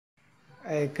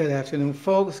Good afternoon,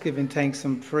 folks. Giving thanks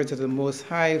and praise to the Most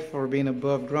High for being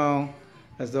above ground.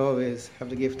 As always, have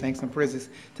to give thanks and praises.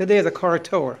 Today is a car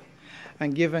tour.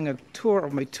 I'm giving a tour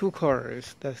of my two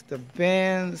cars. That's the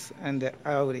Benz and the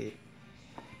Audi.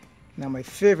 Now, my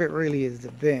favorite really is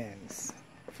the Benz.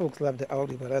 Folks love the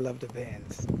Audi, but I love the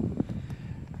Benz.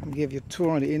 I'll give you a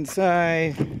tour on the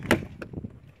inside.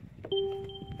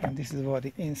 And this is what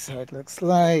the inside looks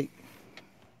like.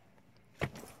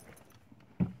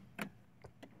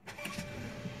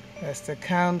 That's the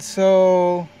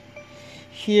console.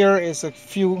 Here is a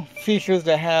few features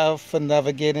that have for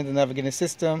navigating the navigating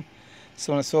system,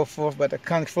 so on and so forth, but the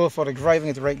control for the driving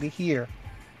is right here.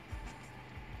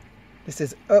 This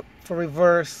is up for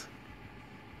reverse.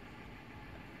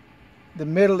 The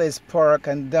middle is park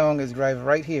and down is drive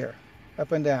right here,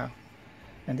 up and down.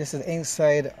 And this is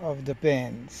inside of the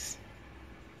Benz.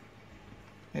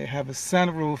 They have a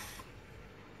sunroof.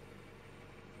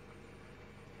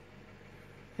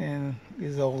 And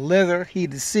these all leather,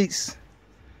 heated seats.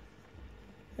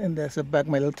 And that's the back,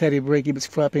 my little teddy brake he was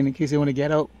flapping in case you want to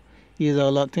get out. He's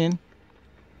all locked in.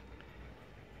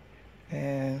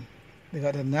 And they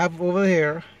got the knob over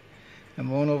here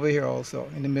and one over here also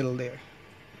in the middle there.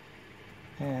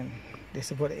 And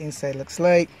this is what the inside looks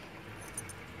like.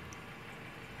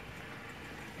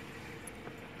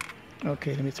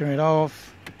 Okay, let me turn it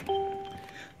off.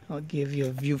 I'll give you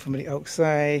a view from the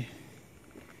outside.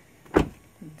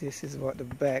 This is what the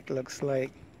back looks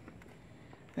like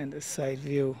and the side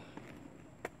view.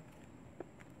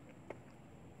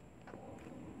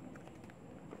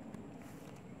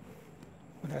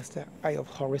 That's the eye of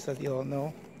Horus, as you all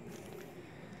know.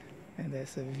 And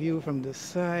that's a view from the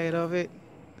side of it.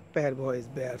 The bad boy is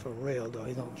bad for real though,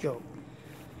 he's no joke.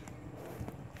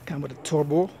 Come with a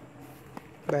turbo.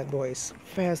 Bad boy is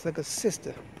fast like a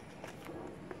sister.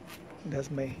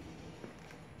 That's my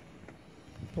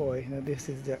boy. Now this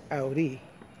is the Audi.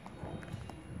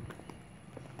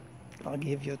 I'll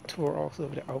give you a tour also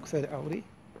of the outside of the Audi.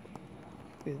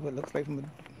 This is what it looks like from the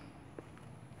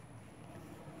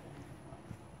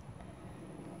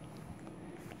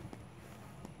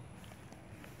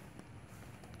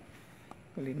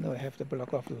well, you know I have to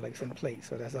block off the lights and plates,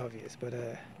 so that's obvious, but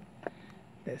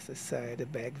that's the side, the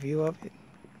back view of it.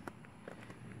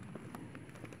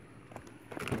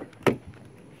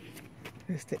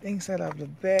 It's the inside of the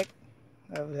back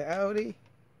of the Audi.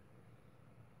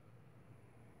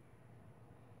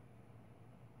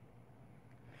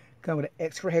 Come with an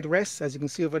extra headrest, as you can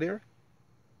see over there.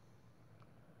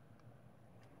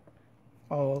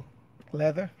 All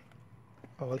leather,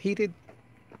 all heated.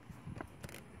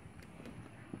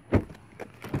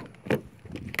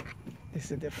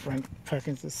 This is the front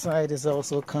passenger side. Is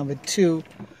also come with two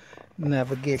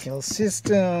navigational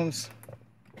systems.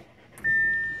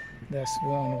 That's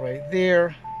one right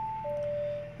there,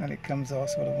 and it comes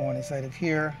also with one inside of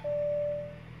here.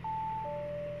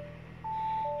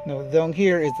 Now down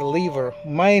here is the lever.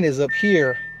 Mine is up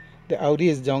here. The Audi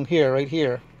is down here, right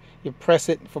here. You press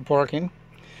it for parking.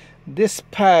 This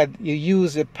pad, you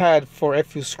use the pad for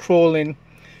if you're scrolling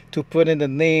to put in the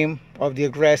name of the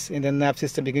address in the nav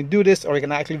system. You can do this, or you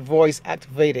can actually voice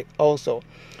activate it also.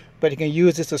 But you can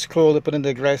use this to scroll to put in the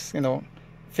address, you know,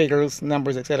 figures,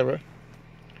 numbers, etc.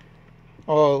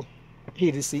 All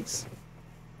heated seats,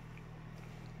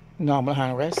 normal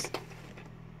handrest,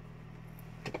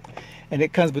 and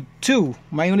it comes with two.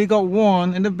 Mine only got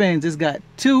one, and the Benz has got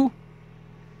two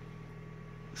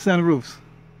sunroofs,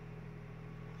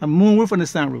 a moonroof and a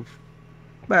sunroof.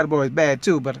 Bad boy is bad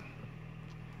too, but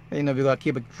you know we gotta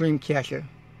keep a dream catcher,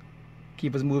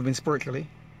 keep us moving spiritually.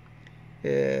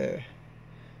 Yeah,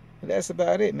 that's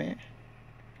about it, man.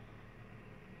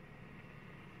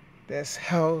 That's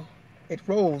how it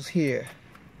rolls here.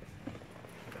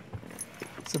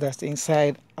 So that's the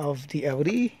inside of the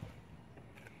Audi.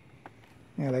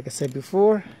 And like I said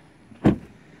before, and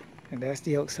that's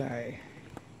the outside.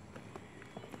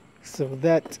 So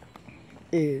that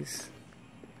is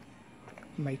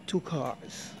my two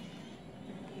cars.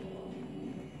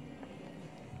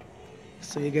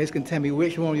 So you guys can tell me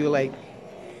which one you like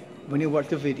when you watch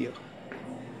the video.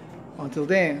 Until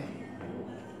then,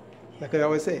 like I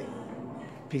always say,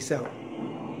 peace out.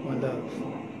 One love.